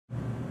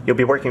You'll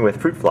be working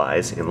with fruit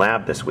flies in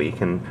lab this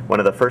week, and one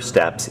of the first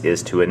steps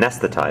is to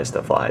anesthetize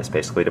the flies,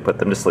 basically to put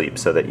them to sleep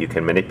so that you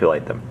can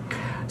manipulate them.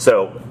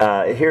 So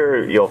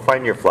here you'll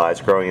find your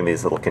flies growing in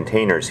these little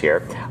containers here.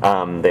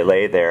 They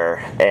lay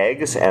their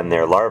eggs and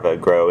their larvae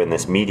grow in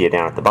this media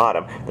down at the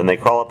bottom. Then they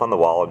crawl up on the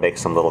wall and make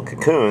some little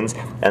cocoons,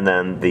 and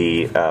then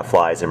the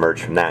flies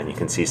emerge from that, and you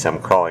can see some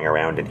crawling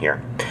around in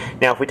here.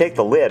 Now if we take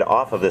the lid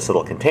off of this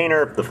little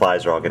container, the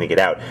flies are all going to get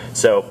out.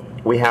 So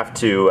we have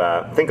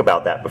to think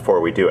about that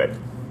before we do it.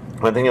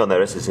 One thing you'll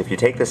notice is if you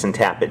take this and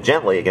tap it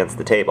gently against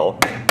the table,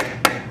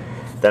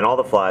 then all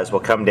the flies will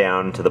come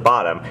down to the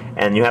bottom,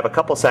 and you have a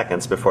couple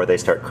seconds before they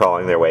start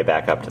crawling their way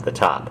back up to the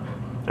top.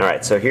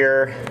 Alright, so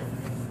here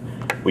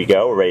we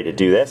go, we're ready to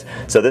do this.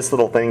 So this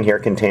little thing here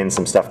contains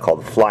some stuff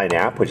called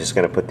FlyNap, which is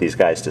going to put these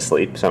guys to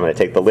sleep. So I'm going to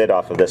take the lid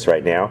off of this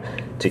right now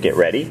to get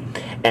ready.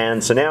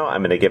 And so now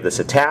I'm going to give this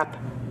a tap,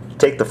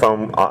 take the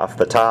foam off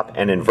the top,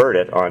 and invert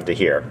it onto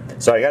here.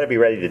 So I got to be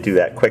ready to do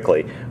that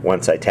quickly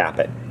once I tap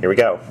it. Here we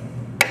go.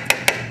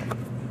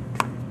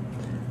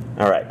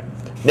 Alright,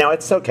 now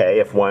it's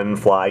okay if one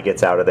fly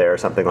gets out of there or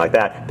something like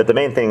that, but the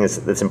main thing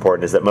that's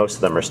important is that most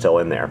of them are still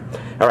in there.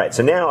 Alright,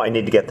 so now I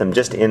need to get them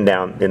just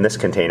down in this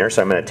container,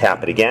 so I'm going to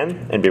tap it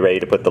again and be ready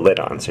to put the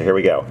lid on. So here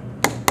we go.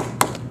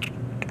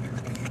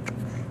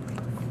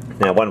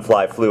 Now one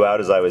fly flew out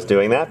as I was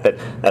doing that, but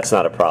that's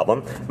not a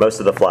problem. Most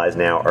of the flies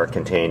now are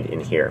contained in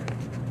here.